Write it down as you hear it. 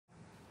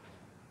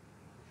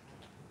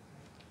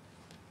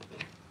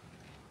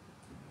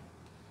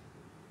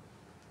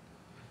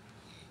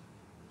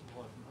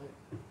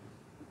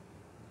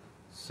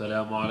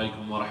السلام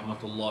عليكم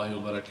ورحمة الله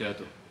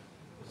وبركاته.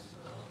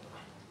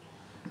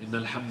 إن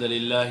الحمد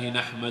لله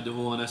نحمده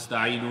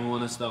ونستعينه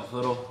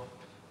ونستغفره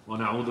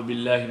ونعوذ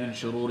بالله من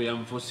شرور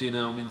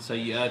أنفسنا ومن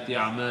سيئات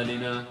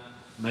أعمالنا.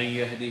 من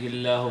يهده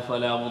الله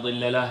فلا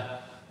مضل له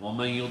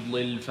ومن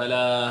يضلل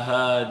فلا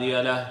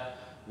هادي له،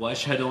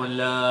 وأشهد أن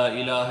لا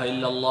إله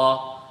إلا الله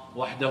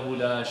وحده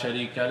لا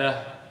شريك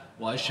له،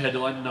 وأشهد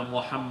أن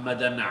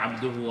محمدا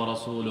عبده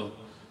ورسوله.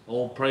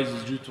 All praise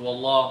is due to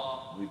Allah.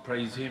 We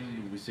praise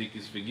Him, we seek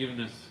His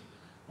forgiveness,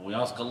 and we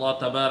ask Allah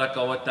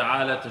Tabaraka wa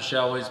Ta'ala to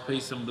shower His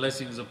peace and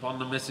blessings upon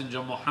the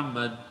Messenger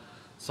Muhammad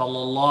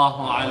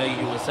Sallallahu Alaihi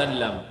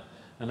Wasallam,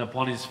 and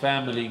upon his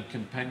family and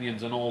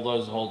companions and all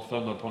those who hold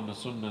firm upon the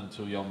Sunnah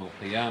until Yawm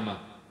al-Qiyamah.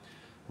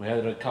 We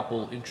had a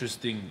couple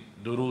interesting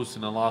durus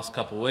in the last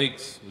couple of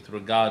weeks with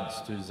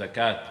regards to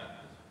zakat.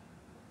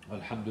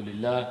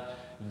 Alhamdulillah,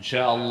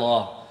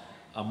 inshaAllah,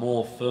 a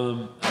more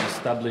firm and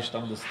established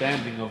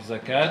understanding of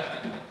zakat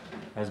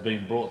has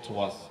been brought to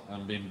us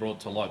and been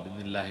brought to light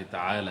bidhnillahi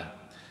ta'ala.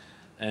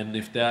 And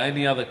if there are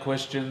any other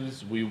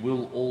questions, we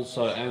will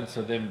also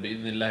answer them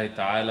bidhnillahi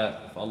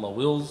ta'ala, if Allah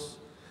wills,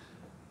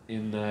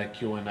 in the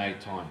Q&A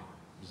time.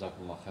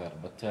 Jazakallah khair.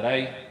 But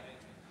today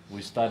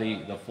we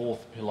study the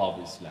fourth pillar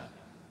of Islam.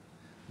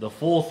 The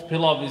fourth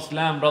pillar of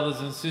Islam, brothers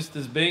and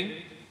sisters, being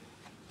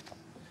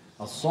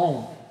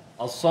as-sawm,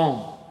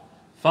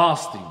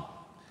 fasting.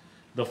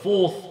 The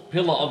fourth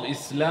pillar of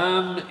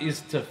Islam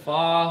is to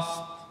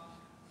fast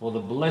for the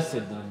blessed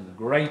and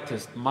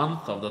greatest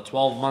month of the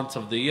 12 months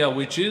of the year,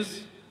 which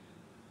is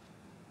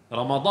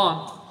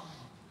Ramadan.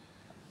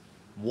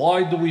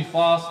 Why do we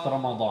fast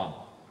Ramadan?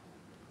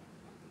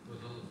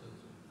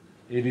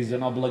 It is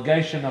an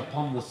obligation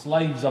upon the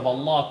slaves of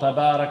Allah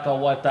Tabaraka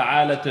wa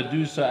Ta'ala to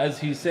do so, as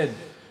He said,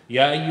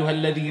 يا أيها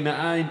الذين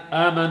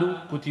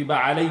آمنوا كتب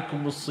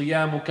عليكم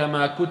الصيام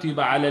كما كتب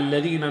على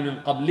الذين من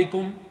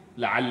قبلكم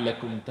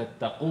لعلكم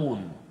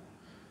تتقون.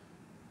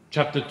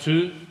 Chapter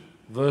 2,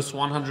 verse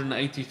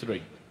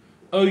 183.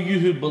 O you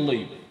who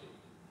believe,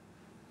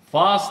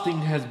 fasting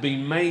has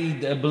been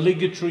made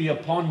obligatory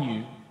upon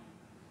you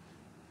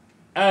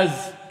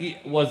as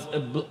it was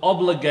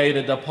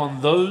obligated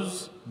upon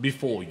those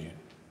before you,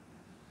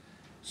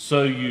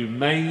 so you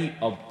may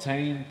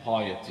obtain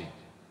piety.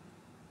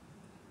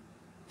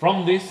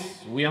 From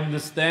this, we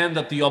understand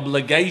that the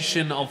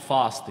obligation of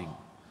fasting,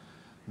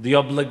 the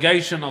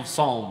obligation of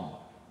Sawm,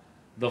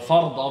 the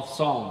fard of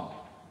Sawm,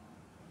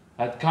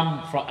 had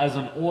come as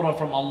an order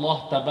from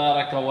Allah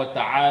Tabaraka wa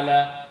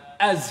Ta'ala,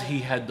 as He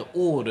had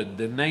ordered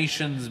the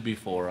nations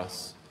before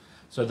us.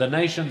 So the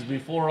nations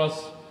before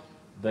us,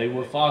 they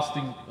were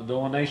fasting, there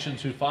were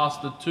nations who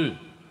fasted too.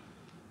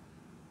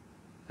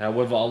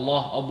 However,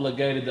 Allah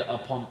obligated it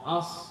upon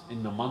us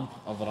in the month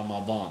of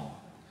Ramadan.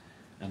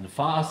 And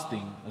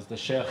fasting, as the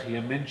Shaykh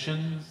here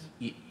mentions,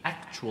 it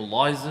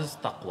actualizes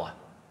taqwa.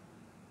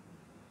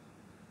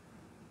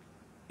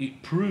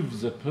 It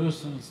proves a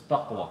person's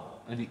taqwa,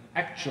 and it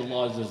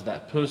actualizes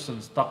that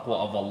person's taqwa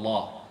of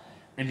Allah,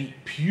 and it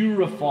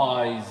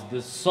purifies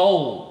the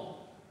soul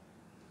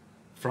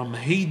from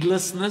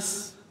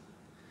heedlessness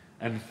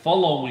and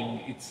following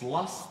its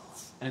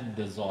lusts and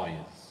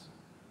desires.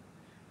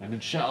 And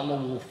inshallah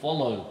we'll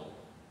follow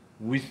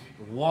with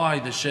why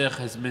the Shaykh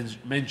has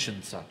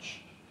mentioned such.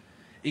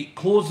 It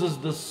causes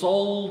the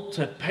soul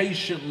to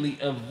patiently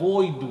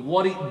avoid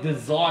what it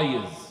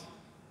desires.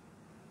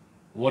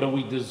 What do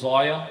we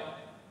desire?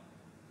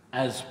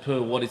 As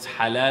per what is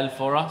halal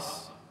for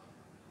us.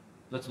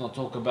 Let's not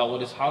talk about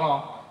what is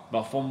haram,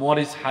 but from what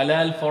is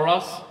halal for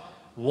us,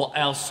 what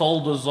our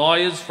soul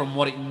desires, from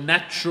what it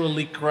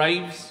naturally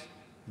craves,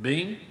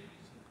 being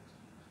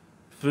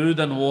food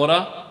and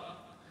water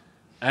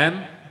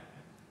and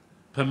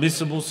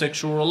permissible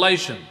sexual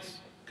relations.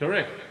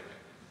 Correct.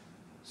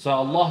 So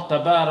Allah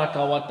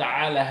Tabaraka wa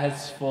Ta'ala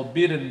has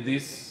forbidden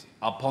this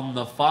upon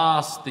the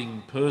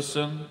fasting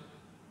person.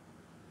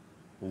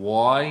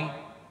 Why?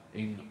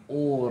 In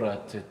order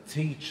to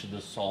teach the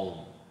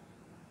soul,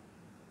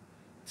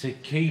 to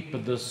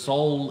keep the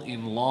soul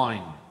in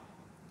line,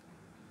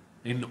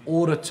 in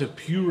order to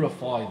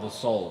purify the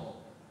soul.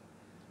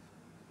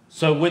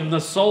 So when the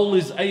soul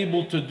is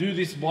able to do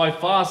this by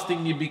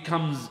fasting, it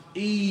becomes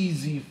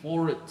easy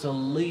for it to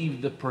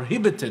leave the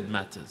prohibited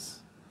matters.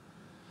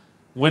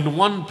 When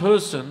one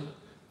person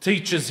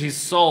teaches his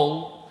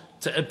soul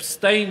to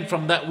abstain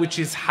from that which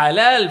is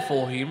halal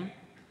for him,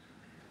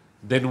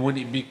 then when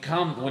it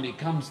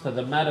comes to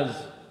the matters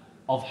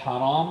of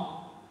haram,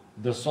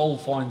 the soul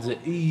finds it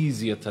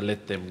easier to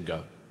let them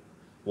go.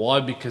 Why?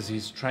 Because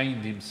he's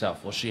trained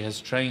himself, or she has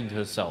trained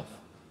herself,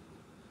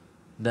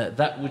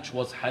 that which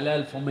was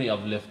halal for me,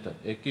 I've left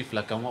it.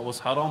 And what was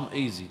haram,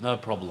 easy, no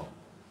problem,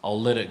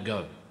 I'll let it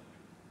go.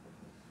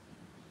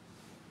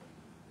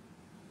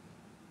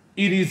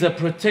 It is a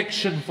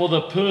protection for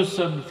the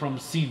person from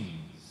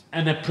sins,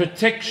 and a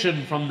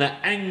protection from the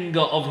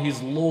anger of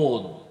his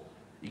Lord.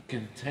 It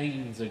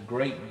contains a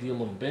great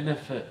deal of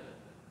benefit,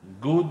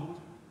 good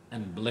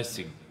and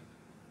blessing.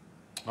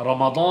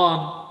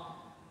 Ramadan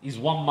is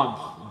 1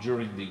 month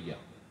during the year.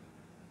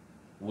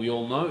 We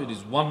all know it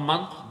is 1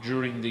 month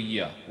during the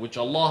year, which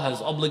Allah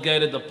has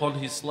obligated upon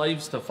His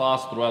slaves to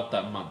fast throughout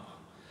that month.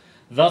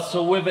 Thus,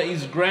 whoever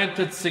is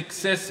granted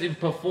success in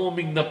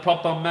performing the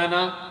proper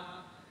manner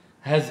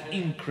has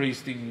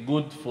increased in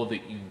good for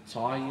the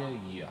entire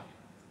year.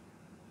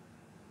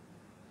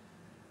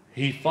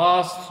 He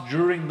fasts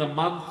during the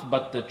month,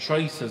 but the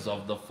traces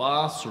of the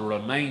fast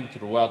remain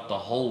throughout the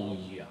whole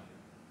year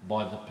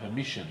by the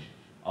permission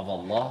of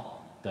Allah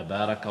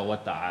Tabaraka wa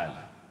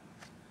Ta'ala.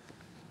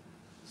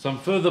 Some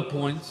further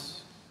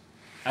points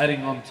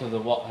adding on to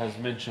what has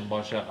mentioned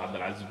by Shaykh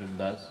Abdul Aziz bin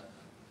Baz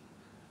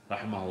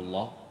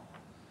rahimahullah.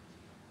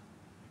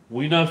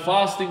 We know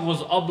fasting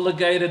was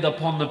obligated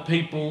upon the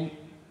people,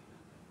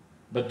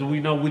 but do we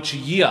know which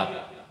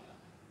year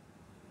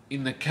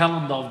in the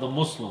calendar of the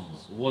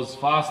Muslims was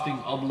fasting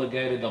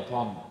obligated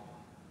upon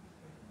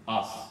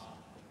us?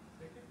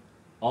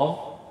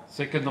 Of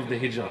second of the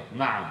Hijrah.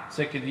 Na'am,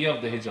 second year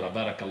of the Hijrah.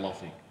 Barakallahu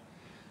feek.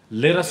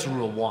 Let us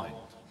rewind.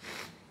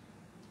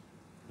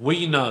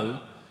 We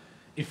know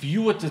if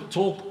you were to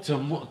talk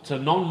to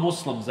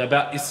non-Muslims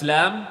about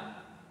Islam,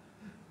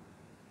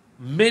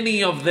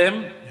 many of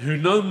them who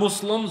know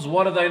Muslims,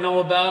 what do they know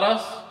about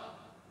us?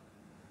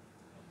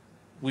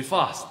 We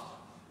fast.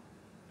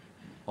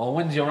 Or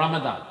when's your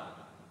Ramadan?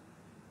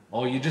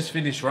 Or you just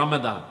finished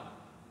Ramadan.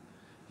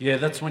 Yeah,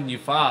 that's when you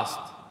fast.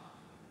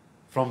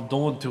 From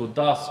dawn till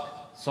dusk,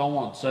 so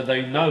on. So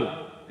they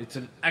know it's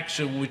an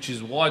action which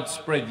is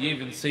widespread. You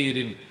even see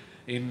it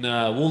in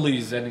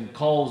Woolies and in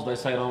Coles. They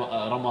say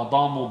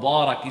Ramadan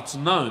Mubarak. It's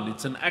known.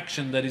 It's an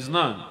action that is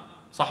known.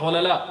 Sah wala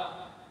la?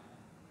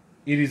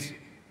 It is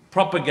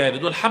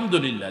propagated.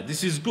 Alhamdulillah,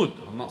 this is good.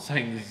 I'm not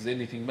saying this is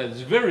anything bad.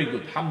 It's very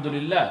good.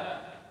 Alhamdulillah.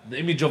 The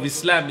image of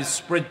Islam is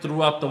spread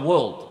throughout the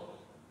world.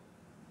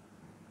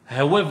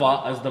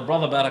 However, as the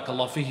brother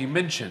Barakallahu fihi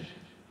mentioned,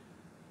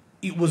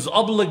 it was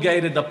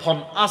obligated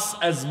upon us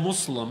as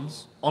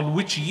Muslims on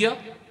which year?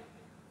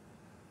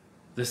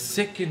 The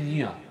second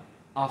year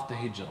after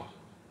Hijrah.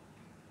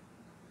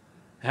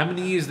 How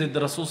many years did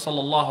the Rasul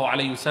sallallahu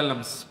alayhi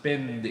wasallam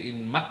spend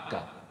in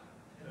Mecca?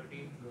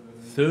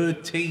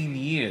 13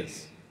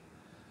 years.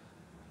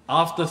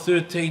 After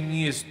 13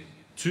 years,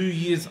 2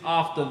 years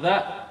after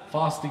that,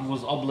 fasting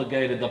was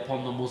obligated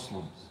upon the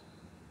Muslims.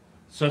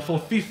 So for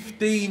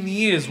 15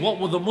 years, what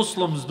were the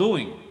Muslims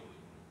doing?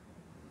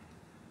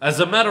 As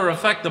a matter of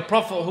fact, the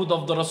prophethood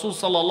of the Rasul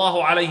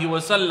sallallahu alayhi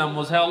wasallam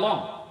was how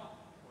long?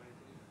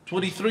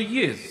 23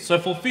 years. So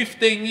for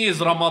 15 years,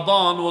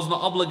 Ramadan was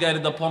not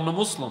obligated upon the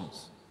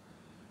Muslims.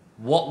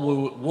 What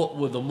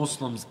were the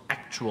Muslims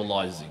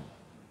actualizing?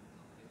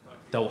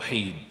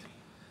 Tawheed.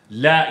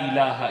 La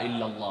ilaha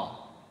illallah.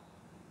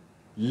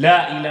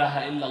 La ilaha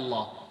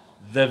illallah.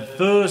 The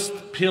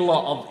first pillar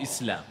of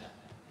Islam.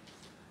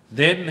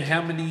 Then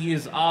how many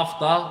years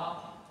after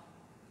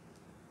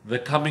the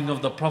coming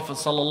of the Prophet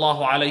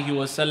sallallahu alaihi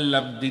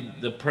wasallam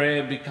did the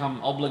prayer become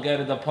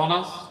obligated upon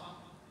us?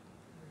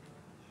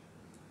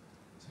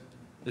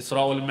 Isra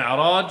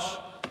al-Mi'raj,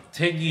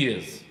 10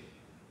 years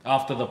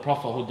after the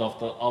prophethood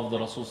of the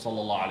Rasul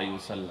sallallahu alaihi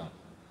wasallam.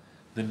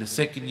 Then the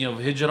second year of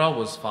Hijrah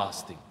was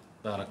fasting.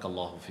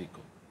 Barakallahu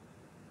feekum.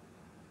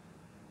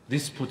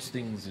 This puts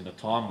things in a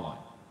timeline.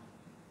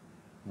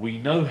 We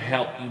know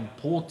how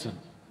important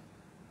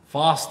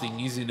fasting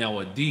is in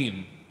our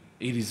deen.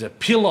 It is a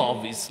pillar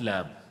of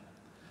Islam.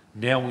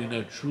 Now we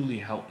know truly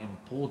how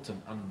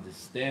important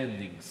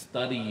understanding,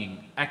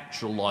 studying,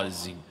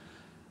 actualizing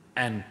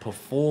and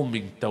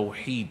performing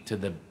Tawheed to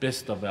the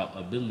best of our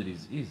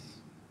abilities is.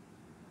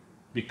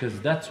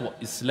 Because that's what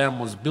Islam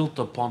was built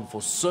upon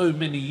for so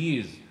many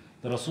years.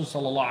 The Rasul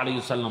sallallahu alayhi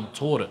wasallam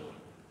taught it.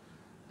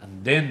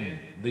 And then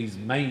these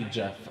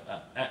major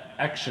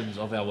actions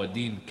of our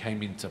deen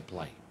came into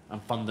play.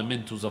 And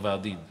fundamentals of our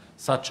deen,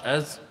 such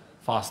as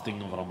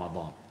fasting of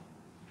Ramadan.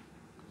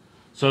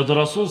 So the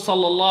Rasul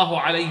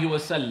sallallahu alayhi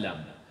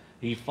wasallam,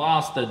 he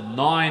fasted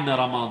 9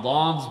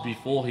 Ramadans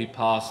before he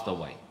passed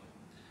away.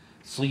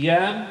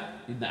 Siyam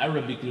in the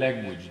Arabic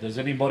language, does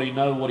anybody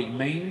know what it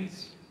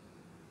means?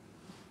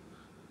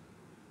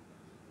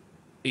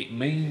 It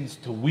means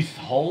to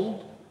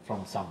withhold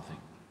from something.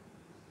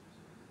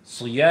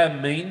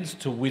 Siyam means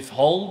to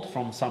withhold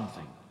from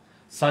something,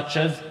 such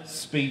as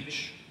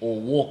speech or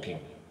walking.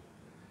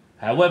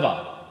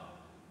 However,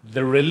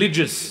 the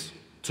religious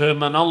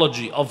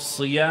terminology of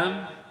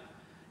Siyam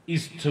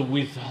is to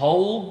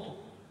withhold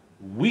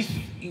with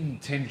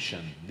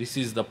intention. This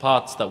is the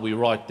parts that we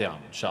write down,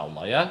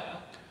 inshallah, yeah?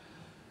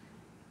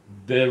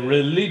 The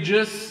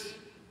religious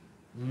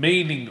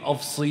meaning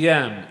of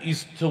Siyam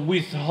is to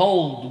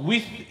withhold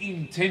with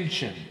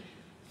intention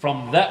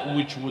from that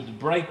which would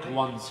break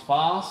one's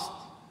fast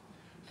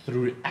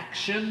through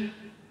action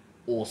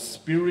or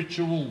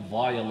spiritual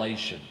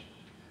violation,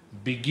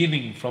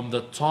 beginning from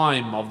the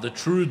time of the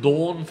true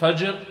dawn,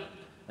 Fajr,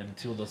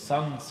 until the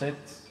sun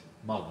sets,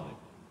 Maghrib.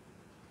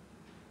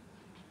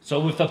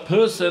 So if a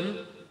person,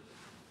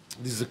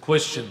 this is a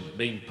question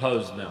being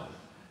posed now,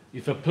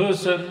 if a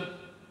person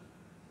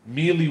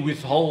merely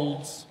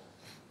withholds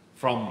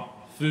from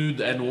food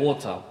and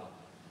water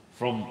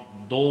from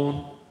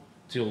dawn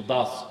till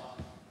dusk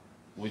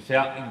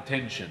without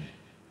intention,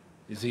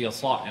 is he a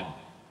sa'im?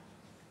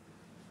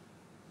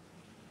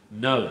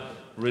 No.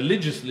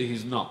 Religiously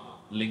he's not.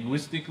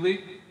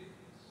 Linguistically,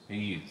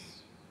 he is.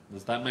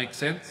 Does that make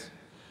sense?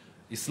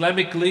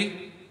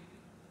 Islamically,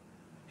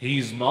 he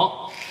is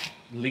not.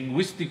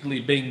 Linguistically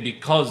being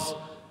because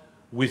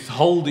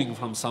withholding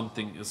from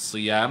something is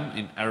siyam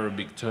in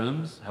Arabic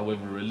terms.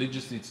 However,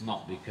 religiously it's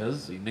not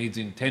because he needs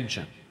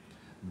intention.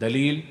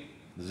 Dalil.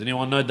 Does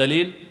anyone know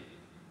dalil?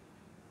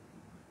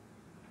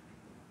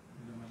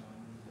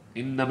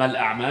 إنما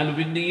الأعمال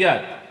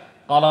بالنيات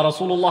قال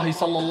رسول الله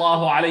صلى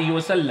الله عليه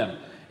وسلم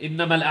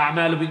إنما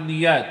الأعمال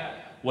بالنيات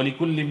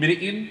ولكل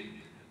امرئ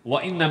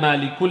وإنما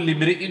لكل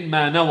امرئ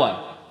ما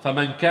نوى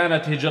فمن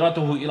كانت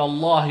هجرته إلى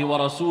الله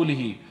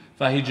ورسوله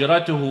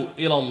فهجرته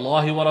إلى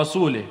الله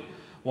ورسوله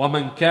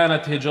ومن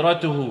كانت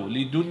هجرته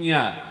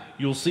لدنيا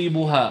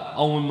يصيبها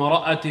أو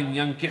امرأة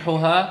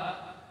ينكحها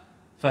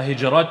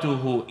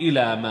فهجرته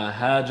إلى ما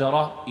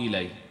هاجر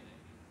إليه.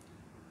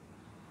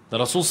 The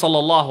Rasul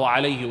sallallahu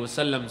alayhi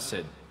wasallam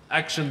said,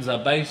 actions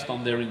are based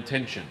on their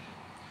intention,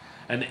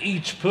 and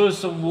each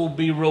person will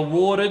be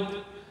rewarded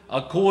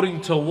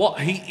according to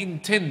what he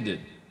intended.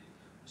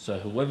 So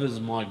whoever's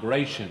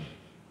migration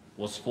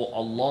was for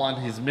Allah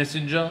and His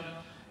Messenger,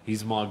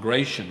 his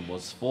migration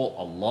was for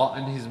Allah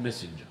and His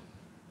Messenger.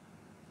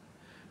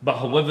 But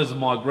whoever's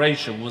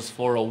migration was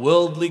for a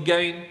worldly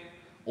gain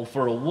or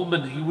for a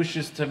woman he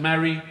wishes to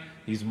marry,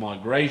 his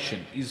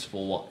migration is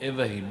for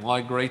whatever he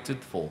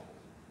migrated for.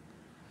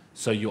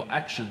 So your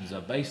actions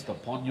are based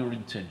upon your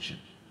intention.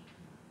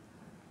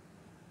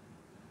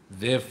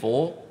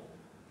 Therefore,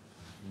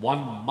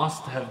 one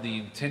must have the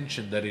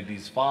intention that it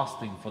is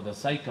fasting for the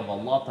sake of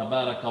Allah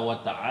tabaraka wa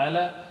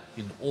ta'ala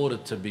in order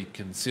to be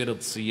considered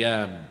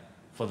siyam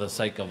for the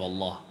sake of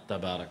Allah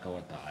tabaraka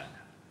wa ta'ala.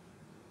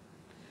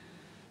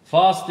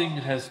 Fasting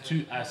has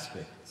two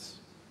aspects.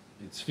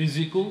 It's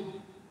physical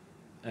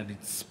and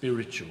it's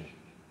spiritual.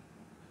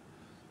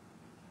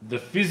 The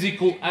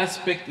physical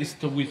aspect is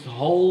to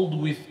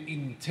withhold with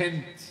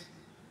intent,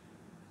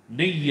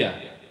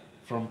 niyyah,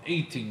 from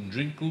eating,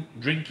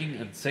 drinking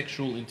and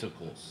sexual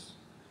intercourse.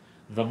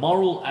 The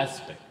moral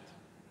aspect,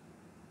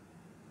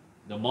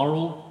 the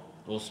moral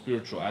or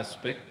spiritual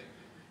aspect,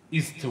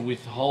 is to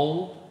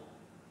withhold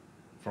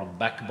from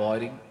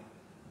backbiting,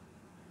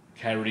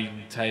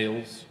 carrying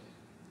tales,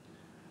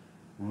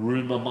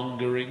 rumor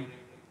mongering,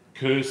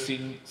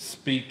 cursing,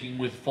 speaking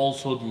with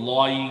falsehood,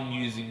 lying,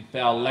 using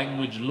foul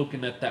language,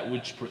 looking at that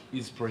which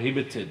is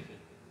prohibited,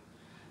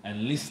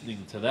 and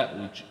listening to that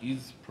which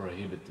is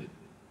prohibited.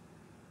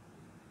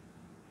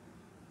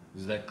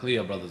 Is that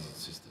clear, brothers and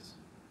sisters?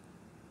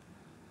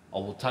 I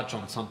will touch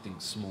on something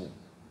small.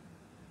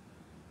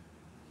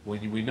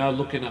 When we know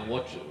looking at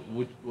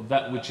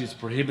that which is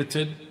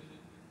prohibited,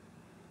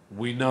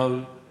 we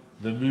know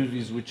the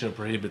movies which are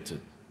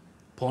prohibited.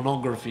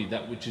 Pornography,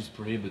 that which is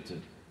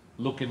prohibited.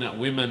 Looking at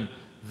women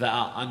that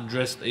are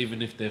undressed,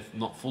 even if they're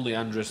not fully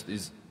undressed,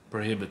 is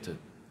prohibited.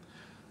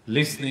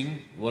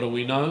 Listening, what do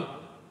we know?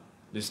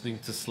 Listening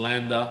to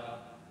slander,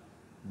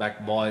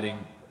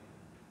 backbiting.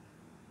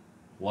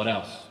 What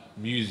else?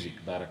 Music,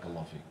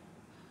 barakallahu fi.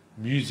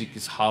 Music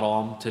is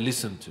haram to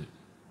listen to.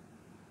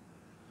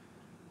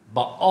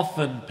 But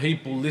often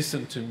people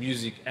listen to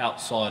music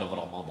outside of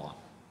Ramadan.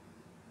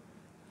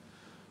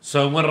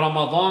 So when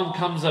Ramadan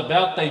comes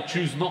about, they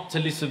choose not to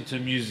listen to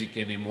music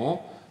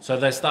anymore. So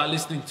they start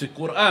listening to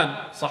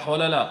Quran. Sah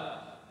wala la?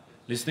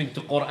 Listening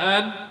to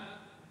Quran,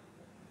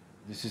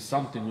 this is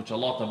something which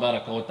Allah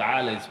tabaraka wa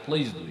ta'ala is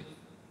pleased with.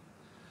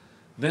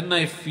 Then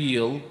they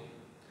feel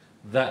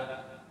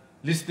that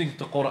listening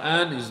to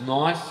Quran is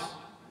nice,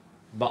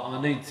 but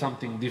I need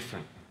something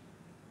different.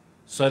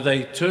 So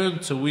they turn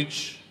to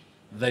which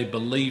they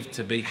believe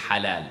to be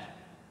halal,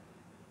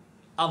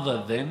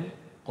 other than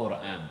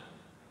Quran.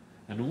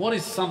 And what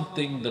is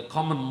something the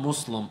common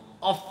Muslim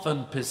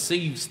often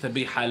perceives to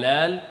be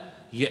halal,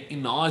 yet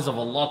in the eyes of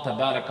Allah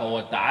tabaraka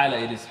wa ta'ala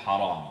it is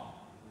haram?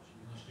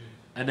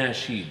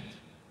 Anashid.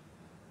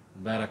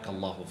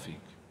 Barakallahu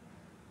feek.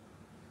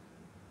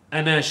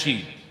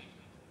 Anashid.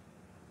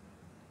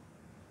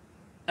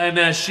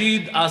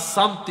 Anashid are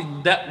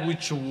something that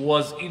which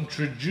was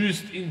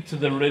introduced into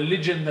the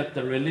religion that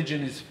the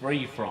religion is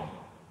free from.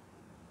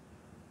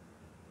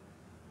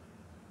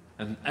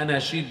 And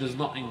anashid does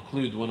not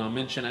include, when I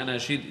mention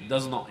anashid, it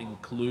does not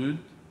include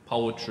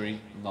poetry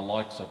and the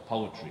likes of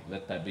poetry.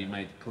 Let that be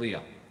made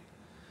clear.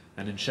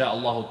 And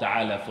insha'Allah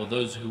ta'ala, for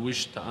those who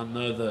wish to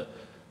know the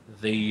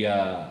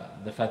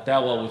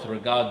fatwa with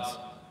regards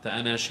to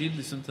anashid,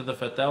 listen to the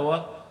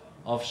fatwa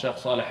of Shaykh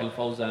Salih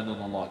al-Fawzan and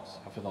the likes.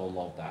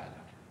 Hafidhahullah ta'ala.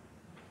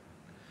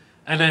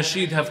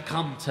 Anashid have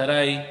come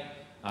today,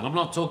 and I'm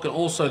not talking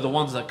also the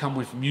ones that come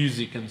with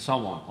music and so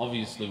on.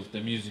 Obviously with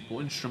the musical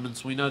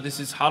instruments we know this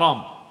is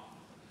haram.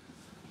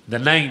 The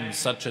names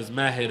such as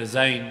Mahir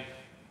Zain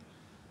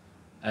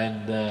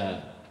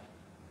and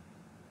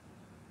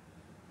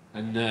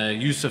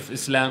Yusuf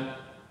Islam,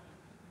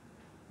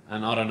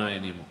 and I don't know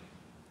anymore.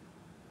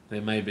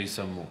 There may be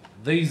some more.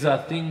 These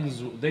are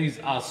things, these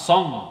are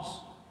songs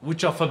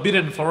which are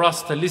forbidden for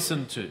us to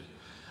listen to.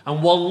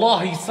 And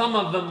wallahi, some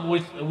of them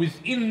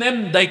within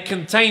them, they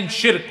contain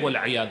shirk,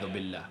 wal-'iyadhu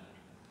billah.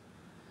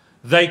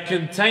 They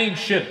contain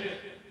shirk.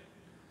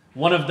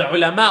 One of the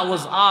ulama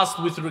was asked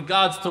with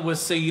regards to a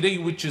CD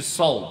which is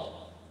sold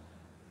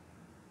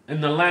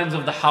in the lands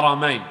of the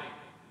Haramain.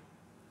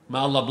 May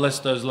Allah bless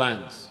those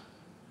lands.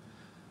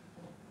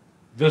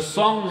 The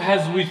song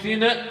has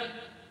within it,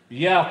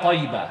 Ya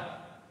Tayba,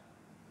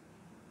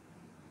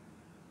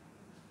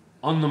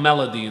 on the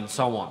melody and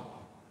so on.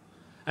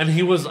 And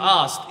he was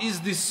asked,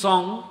 is this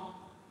song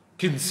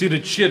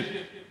considered shirk?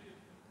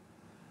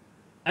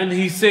 And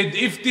he said,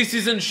 if this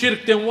isn't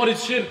shirk, then what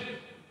is shirk?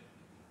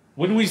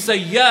 When we say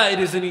ya, it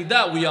is an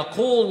ida, we are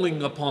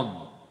calling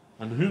upon.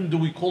 And whom do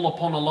we call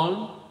upon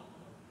alone?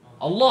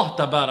 Allah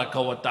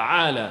tabaraka wa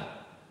ta'ala,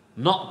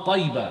 not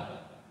Tayba,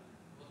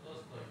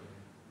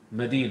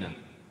 Medina.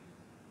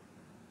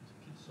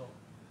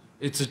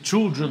 It's a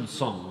children's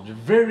song,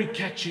 very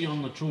catchy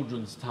on the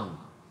children's tongue.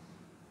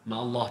 May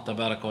Allah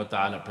tabaraka wa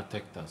ta'ala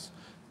protect us.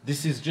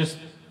 This is just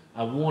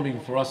a warning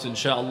for us,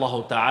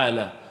 insha'Allah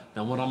ta'ala.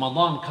 Now when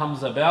Ramadan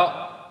comes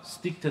about,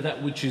 stick to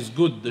that which is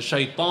good. The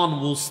shaitan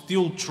will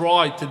still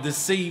try to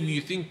deceive you,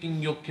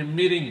 thinking you're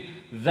committing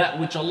that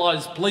which Allah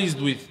is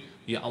pleased with.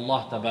 Ya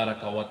Allah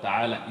tabaraka wa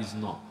ta'ala is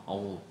not. I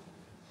will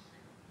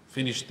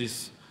finish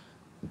this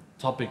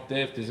topic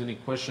there. If there's any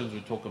questions,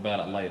 we talk about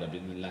it later.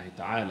 Bi'idhnillahi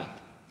ta'ala.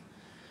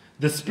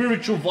 The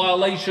spiritual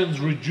violations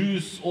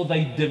reduce or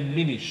they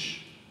diminish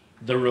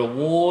the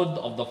reward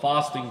of the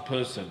fasting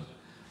person,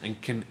 and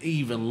can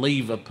even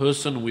leave a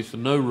person with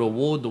no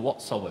reward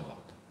whatsoever.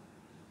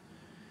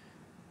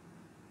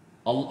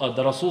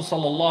 The Rasul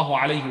sallallahu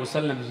alayhi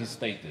wasallam, he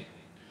stated,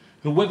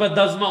 whoever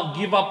does not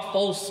give up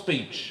false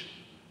speech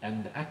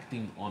and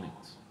acting on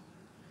it,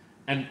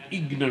 and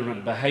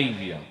ignorant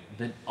behavior,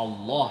 then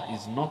Allah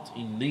is not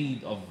in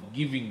need of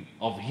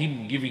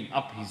him giving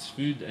up his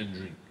food and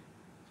drink.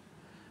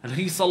 And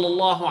he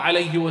sallallahu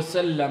alayhi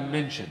wasallam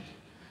mentioned,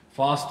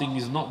 fasting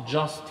is not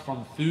just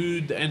from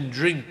food and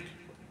drink,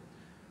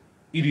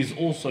 it is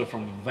also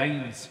from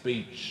vain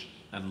speech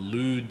and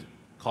lewd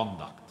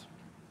conduct.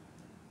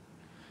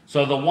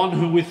 So the one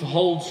who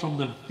withholds from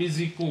the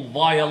physical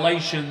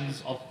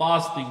violations of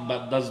fasting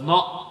but does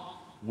not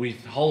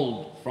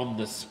withhold from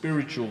the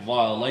spiritual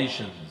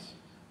violations,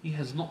 he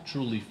has not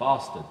truly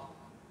fasted.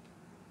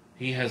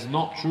 He has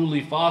not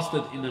truly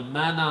fasted in a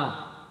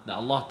manner that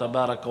Allah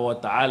tabaraka wa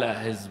ta'ala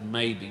has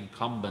made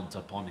incumbent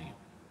upon him,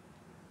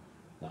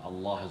 that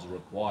Allah has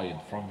required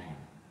from him.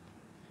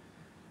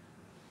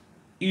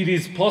 It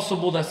is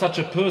possible that such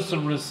a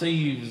person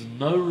receives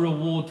no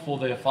reward for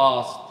their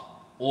fast,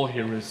 or he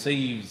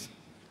receives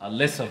a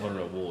less of a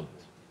reward.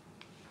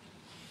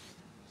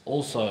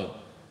 Also,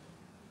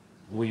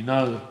 we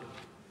know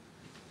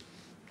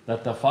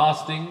that the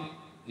fasting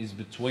is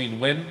between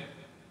when?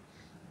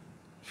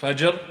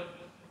 Fajr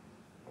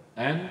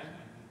and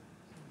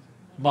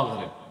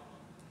Maghrib.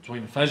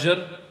 Between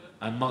Fajr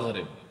and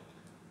Maghrib.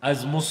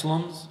 As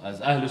Muslims, as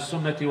Ahlul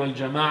Sunnati wal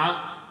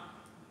Jamma'h,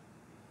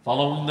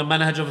 following the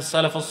manhaj of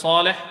Salaf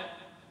al-Salih,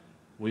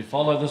 we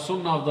follow the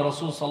sunnah of the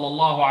Rasul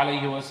sallallahu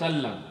alayhi wa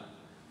sallam.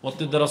 What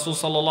did the Rasul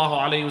sallallahu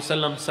alayhi wa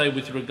sallam say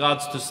with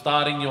regards to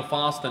starting your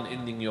fast and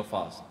ending your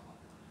fast?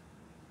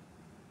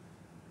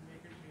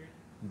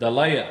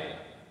 Delay it.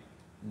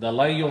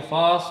 Delay your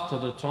fast to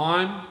the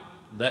time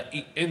that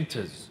it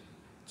enters.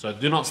 So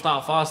do not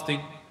start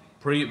fasting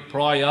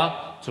prior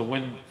to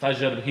when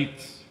Fajr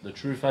hits, the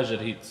true Fajr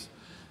hits.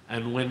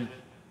 And when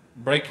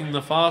breaking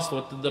the fast,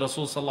 what did the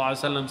Rasul sallallahu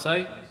alayhi wa sallam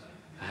say?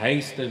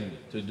 Hasten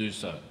to do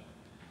so.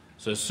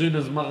 So as soon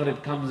as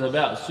Maghrib comes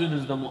about, as soon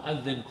as the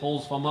mu'adhin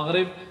calls for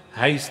Maghrib,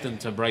 hasten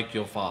to break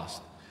your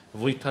fast.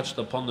 Have we touched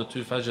upon the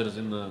two Fajrs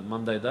in the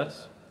Monday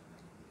dars?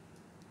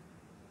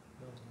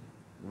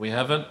 We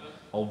haven't.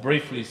 I'll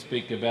briefly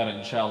speak about it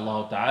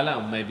insha'Allah ta'ala,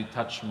 and maybe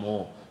touch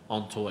more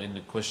onto it in the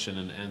question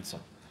and answer.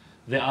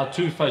 There are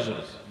two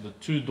Fajrs, the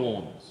two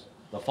dawns,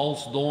 the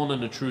false dawn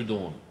and the true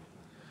dawn.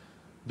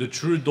 The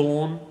true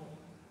dawn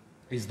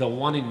is the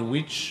one in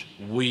which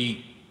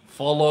we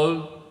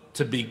follow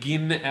to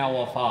begin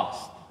our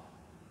fast.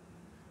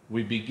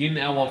 We begin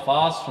our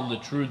fast from the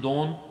true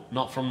dawn,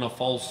 not from the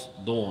false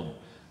dawn.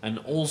 And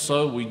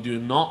also we do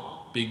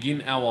not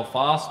begin our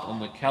fast on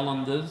the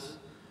calendars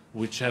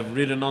which have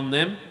written on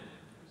them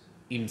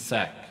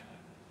imsak.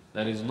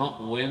 That is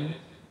not when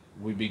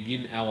we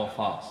begin our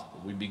fast.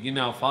 We begin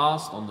our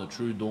fast on the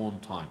true dawn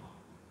time.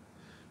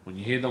 When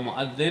you hear the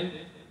mu'adhin,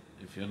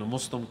 if you're in a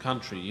Muslim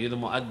country, you hear the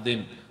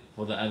mu'adhin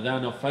for the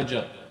adhan of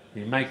Fajr,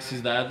 he makes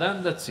his the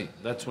adhan, that's it.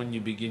 That's when you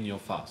begin your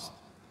fast.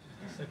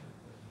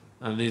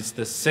 And it's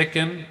the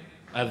second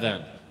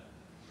adhan.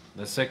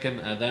 The second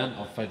adhan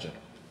of Fajr.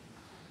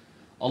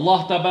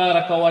 Allah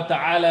tabaraka wa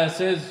ta'ala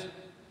says,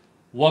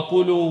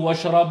 وَكُلُوا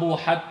وَاشْرَبُوا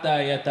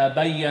حَتَّى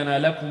يَتَبَيَّنَ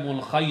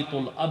لَكُمُ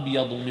الْخَيْطُ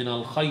الْأَبْيَضُ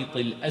مِنَ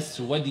الْخَيْطِ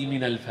الْأَسْوَدِ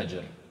مِنَ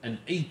الْفَجْرِ. And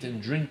eat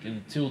and drink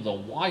until the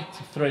white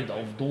thread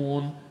of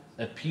dawn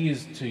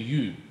appears to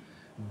you.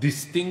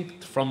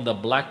 distinct from the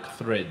black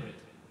thread.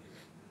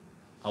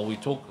 Are we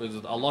talking, is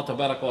it Allah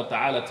Tabaraka wa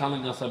Ta'ala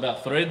telling us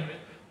about thread,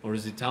 or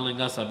is He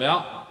telling us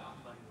about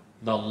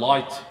the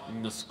light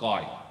in the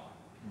sky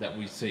that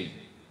we see?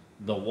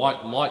 The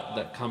white light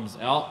that comes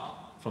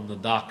out from the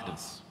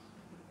darkness.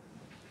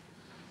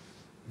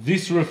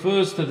 This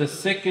refers to the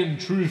second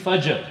true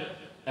Fajr,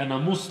 and a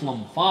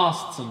Muslim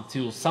fasts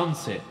until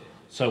sunset.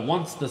 So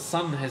once the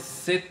sun has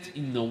set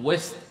in the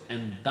west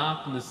and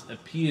darkness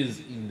appears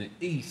in the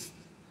east,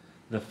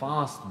 the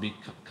fast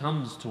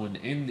comes to an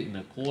end in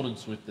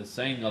accordance with the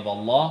saying of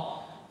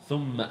Allah,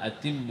 ثُمَّ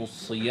أَتِمُّ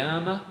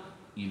الصِّيَامَ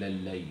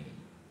إِلَى اللَّيْلِ.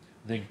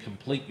 Then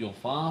complete your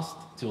fast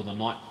till the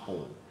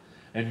nightfall.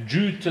 And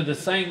due to the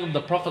saying of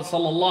the Prophet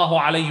sallallahu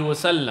alaihi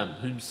wasallam,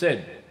 whom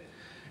said,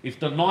 if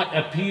the night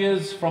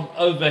appears from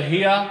over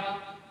here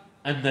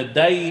and the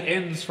day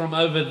ends from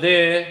over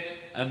there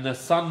and the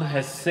sun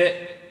has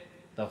set,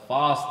 the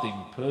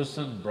fasting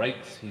person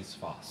breaks his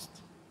fast.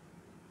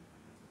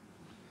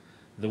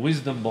 The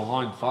wisdom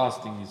behind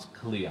fasting is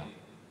clear.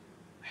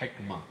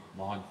 Hikmah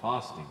behind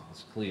fasting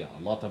is clear.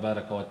 Allah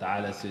Tabaraka wa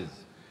Ta'ala says,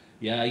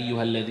 يا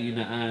أيها الذين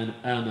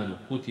آمنوا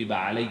كتب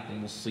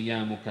عليكم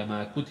الصيام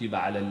كما كتب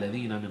على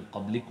الذين من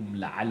قبلكم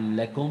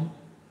لعلكم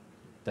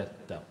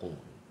تتقون.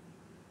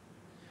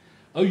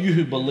 O you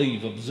who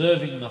believe,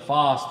 observing the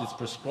fast is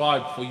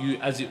prescribed for you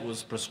as it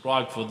was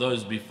prescribed for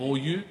those before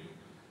you,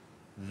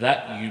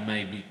 that you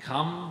may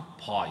become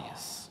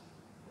pious.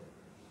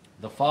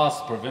 The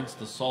fast prevents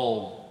the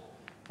soul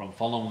from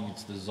following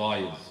its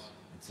desires,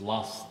 its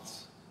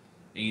lusts,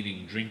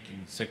 eating,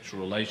 drinking,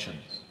 sexual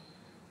relations.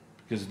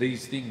 Because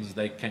these things,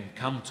 they can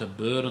come to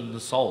burden the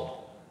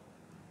soul.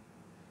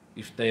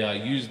 If they are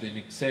used in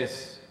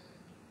excess,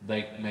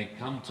 they may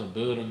come to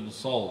burden the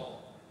soul.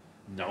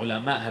 The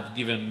ulama have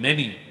given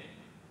many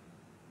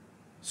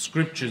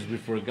scriptures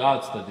with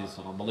regards to this,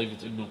 and I believe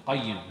it's Ibn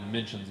al-Qayyim who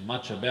mentions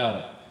much about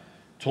it.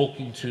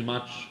 Talking too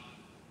much,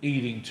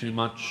 eating too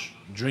much,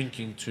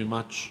 drinking too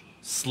much,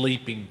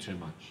 sleeping too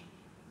much.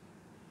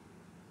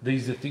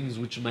 These are things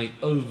which may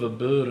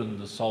overburden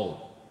the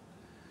soul.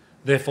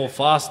 Therefore,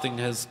 fasting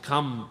has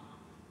come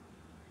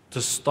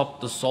to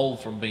stop the soul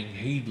from being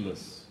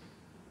heedless,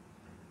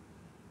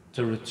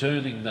 to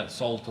returning that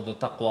soul to the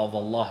taqwa of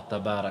Allah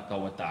Tabaraka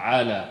wa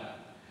Ta'ala.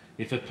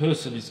 If a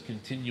person is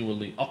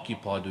continually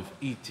occupied with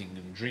eating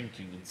and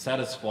drinking and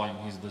satisfying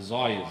his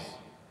desires,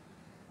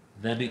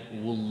 then it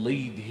will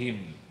lead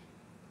him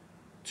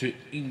to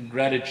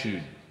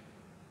ingratitude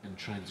and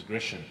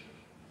transgression,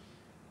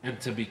 and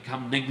to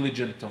become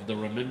negligent of the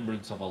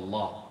remembrance of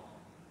Allah.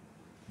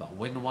 But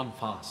when one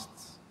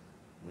fasts,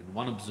 when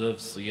one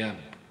observes Siyam,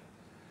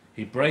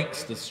 he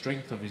breaks the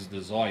strength of his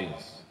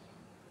desires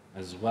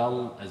as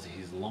well as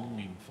his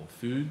longing for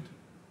food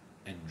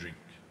and drink.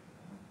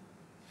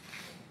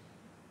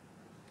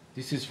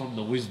 This is from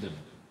the wisdom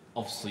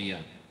of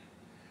Siyam.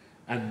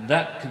 And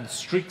that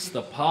constricts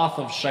the path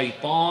of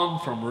shaitan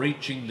from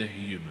reaching the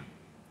human.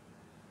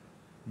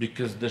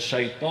 Because the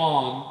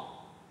shaitan,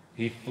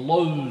 he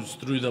flows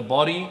through the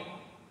body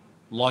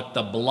like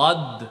the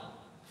blood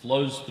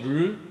flows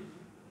through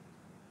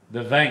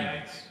the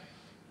veins.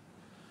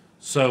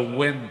 So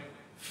when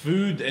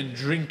food and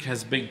drink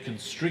has been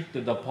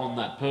constricted upon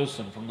that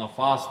person from the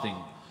fasting,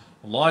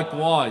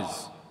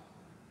 likewise,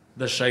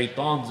 the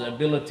shaitan's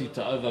ability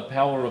to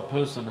overpower a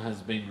person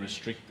has been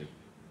restricted.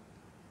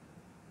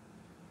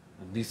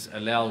 And this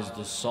allows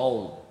the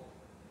soul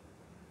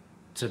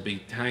to be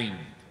tamed,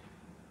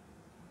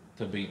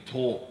 to be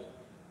taught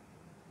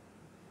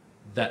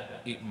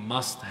that it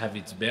must have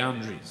its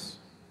boundaries.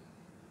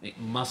 It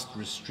must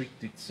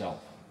restrict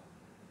itself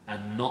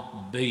and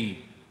not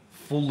be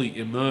fully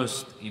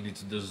immersed in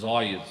its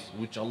desires,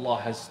 which Allah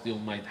has still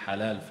made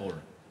halal for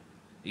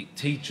it. It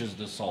teaches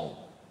the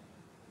soul.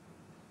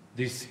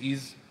 This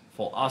is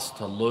for us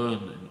to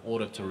learn in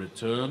order to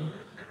return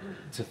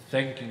to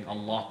thanking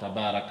Allah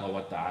Tabaraka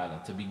wa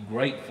Ta'ala, to be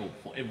grateful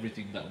for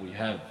everything that we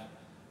have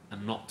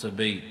and not to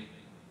be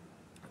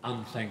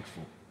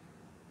unthankful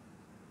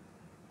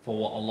for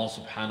what Allah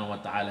Subhanahu wa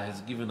Ta'ala has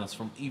given us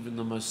from even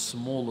the most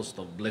smallest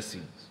of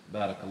blessings.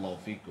 Barakallahu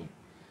feekum.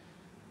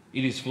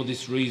 It is for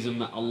this reason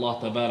that Allah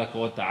Tabaraka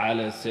wa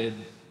Ta'ala said,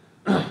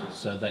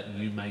 so that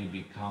you may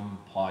become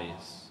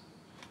pious.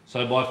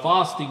 So by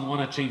fasting,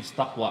 one achieves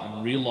taqwa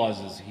and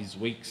realizes his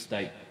weak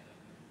state,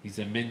 his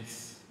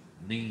immense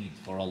need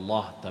for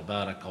Allah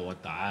Tabaraka wa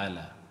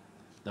Ta'ala,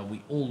 that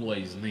we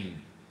always need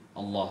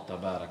Allah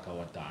Tabaraka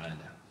wa Ta'ala.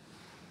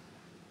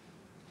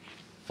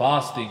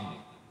 Fasting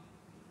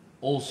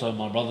also,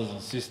 my brothers and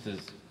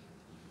sisters,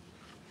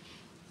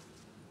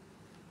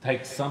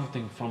 takes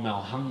something from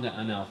our hunger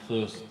and our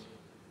thirst.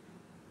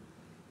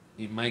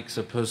 It makes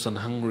a person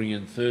hungry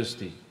and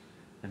thirsty,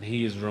 and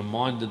he is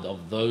reminded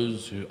of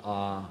those who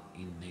are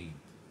in need.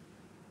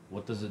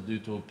 What does it do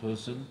to a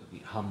person?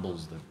 It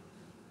humbles them.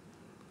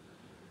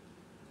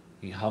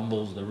 He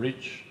humbles the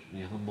rich,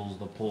 he humbles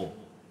the poor,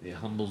 he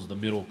humbles the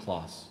middle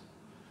class,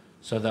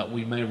 so that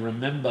we may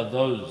remember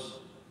those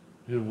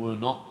who were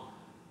not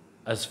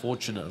as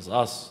fortunate as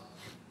us.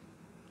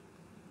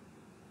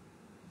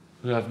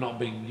 who have not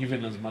been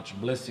given as much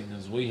blessing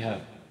as we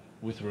have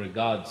with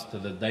regards to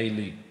the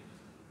daily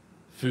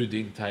food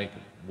intake,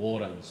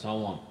 water and so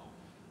on.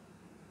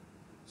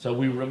 So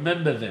we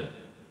remember them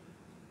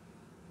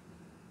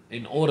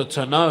in order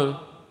to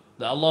know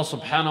that Allah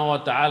subhanahu wa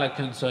ta'ala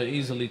can so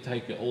easily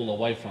take it all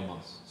away from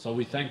us. So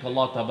we thank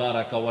Allah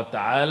tabaraka wa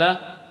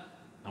ta'ala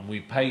and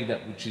we pay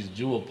that which is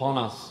due upon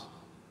us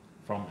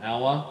from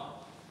our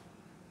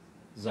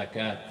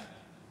zakat.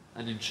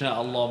 And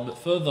insha'Allah,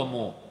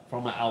 furthermore,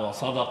 from our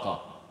sadaqah.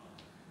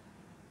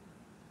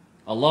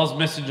 Allah's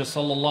Messenger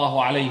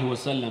sallallahu alayhi wa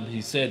sallam,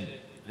 he said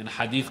in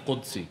Hadith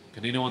Qudsi.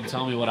 Can anyone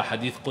tell me what a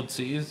Hadith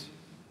Qudsi is?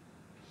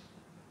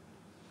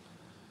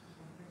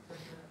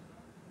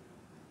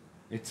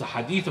 It's a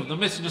hadith of the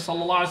Messenger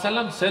sallallahu alayhi wa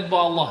sallam said by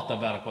Allah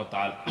tabarak wa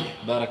ta'ala.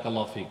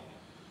 Barakallahu feek.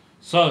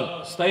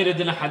 So, stated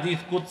in a Hadith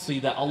Qudsi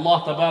that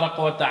Allah tabarak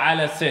wa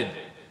ta'ala said,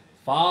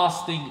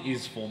 fasting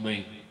is for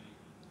me,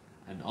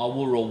 and I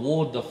will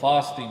reward the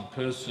fasting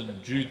person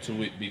due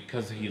to it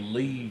because he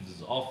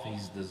leaves off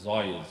his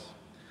desires,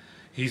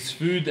 his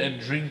food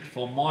and drink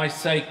for my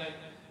sake,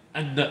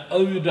 and the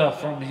odor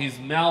from his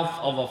mouth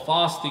of a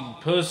fasting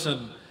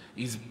person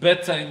is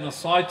better in the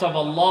sight of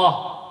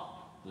Allah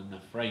than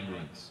the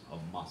fragrance of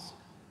musk.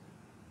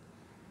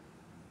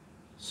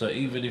 So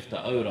even if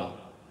the odor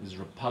is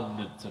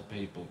repugnant to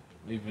people,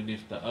 even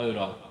if the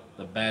odor,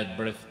 the bad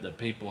breath that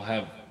people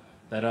have,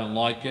 they don't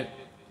like it,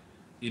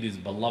 it is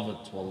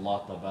beloved to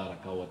Allah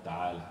tabaraka wa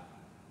ta'ala.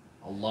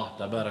 Allah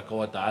tabaraka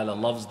wa ta'ala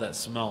loves that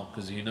smell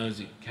because He knows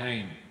it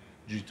came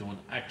due to an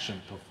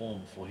action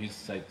performed for His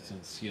sake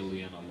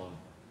sincerely and alone.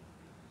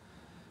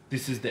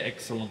 This is the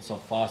excellence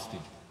of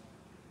fasting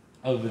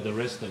over the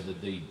rest of the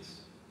deeds.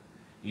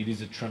 It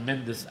is a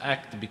tremendous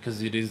act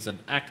because it is an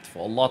act for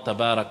Allah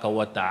tabaraka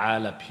wa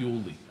ta'ala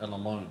purely and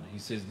alone. He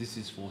says this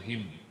is for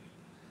Him.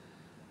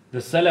 The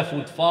Salaf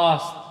would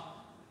fast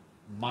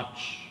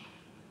much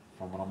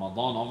from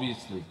Ramadan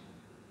obviously,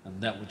 and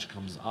that which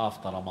comes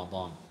after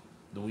Ramadan.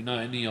 Do we know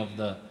any of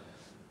the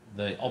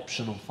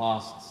optional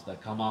fasts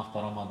that come after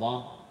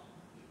Ramadan?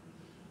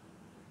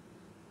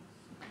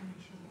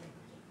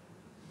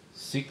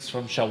 6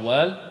 from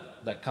Shawwal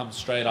that come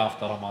straight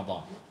after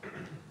Ramadan.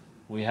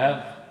 We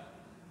have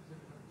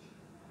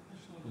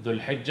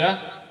Dhul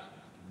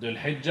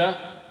Hijjah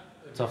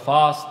to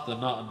fast the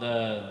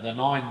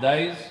 9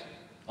 days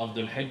of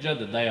Dhul Hijjah,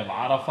 the day of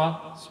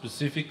Arafah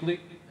specifically.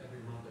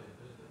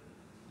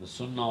 The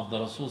Sunnah of the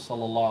Rasul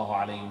sallallahu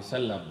alayhi wa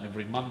sallam,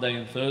 every Monday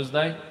and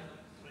Thursday.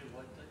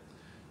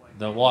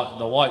 The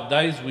white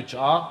days, which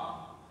are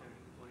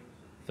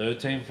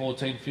 13th,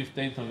 14th,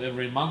 15th of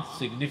every month,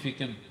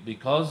 significant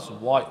because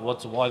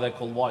why they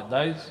call white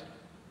days?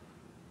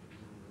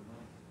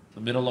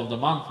 The middle of the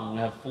month when we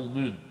have full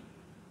moon.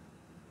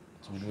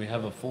 So when we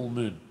have a full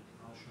moon.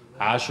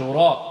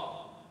 Ashura,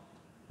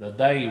 the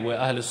day where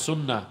Ahl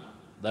Sunnah,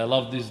 they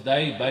love this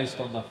day based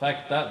on the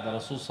fact that the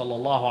Rasul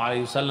sallallahu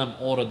alayhi wa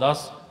sallam ordered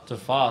us to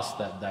fast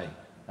that day.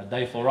 A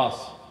day for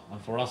us and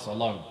for us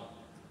alone.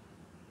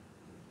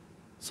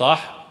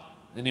 Sah?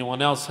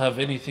 Anyone else have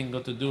anything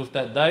got to do with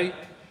that day?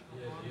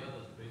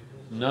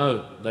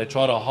 No, they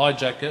try to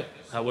hijack it.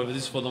 However,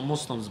 this is for the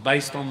Muslims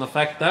based on the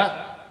fact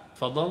that,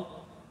 Fadal?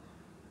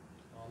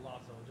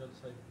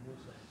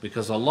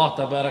 Because Allah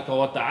tabaraka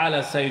wa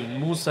ta'ala saved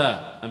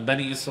Musa and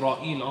Bani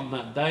Israel on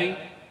that day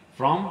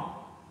from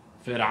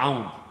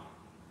Fir'aun.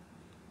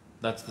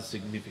 That's the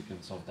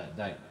significance of that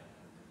day.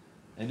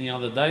 Any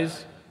other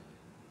days?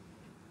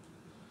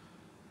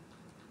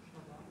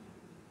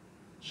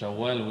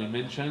 Shawwal we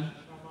mentioned.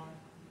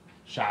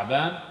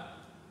 Sha'ban.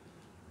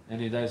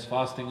 Any days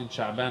fasting in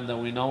Sha'ban that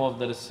we know of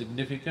that is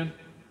significant?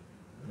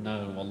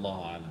 No,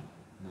 Wallahu alam.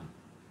 No.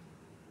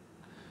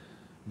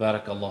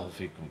 Barakallahu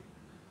feekum.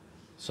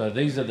 So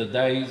these are the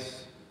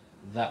days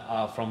that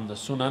are from the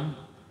Sunan,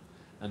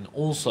 and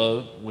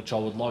also, which I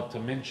would like to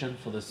mention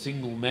for the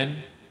single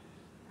men,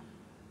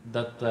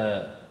 that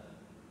the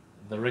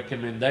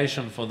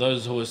recommendation for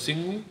those who are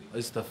single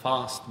is to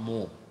fast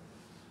more.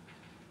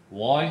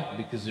 Why?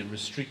 Because it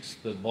restricts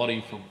the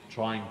body from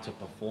trying to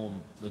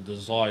perform the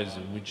desires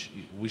in which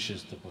it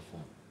wishes to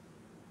perform.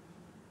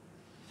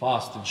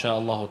 Fast,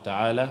 insha'Allah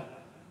ta'ala,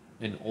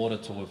 in order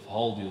to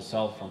withhold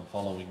yourself from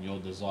following your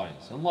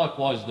desires. And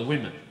likewise the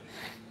women.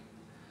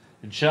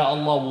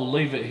 Insha'Allah, we'll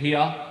leave it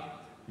here.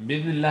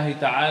 Bidnillahi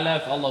ta'ala,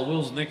 if Allah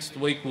wills, next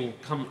week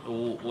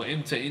we'll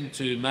enter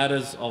into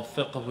matters of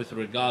fiqh with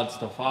regards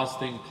to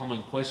fasting,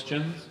 common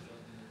questions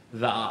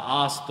that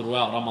are asked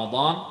throughout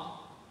Ramadan.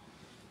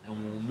 And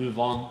we'll move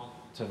on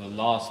to the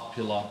last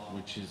pillar,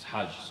 which is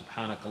Hajj.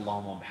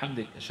 Subhanakallahumma wa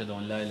bihamdik, ashhadu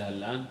an la ilaha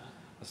illa ant,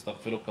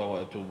 astaghfiruka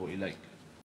wa atubu ilayk.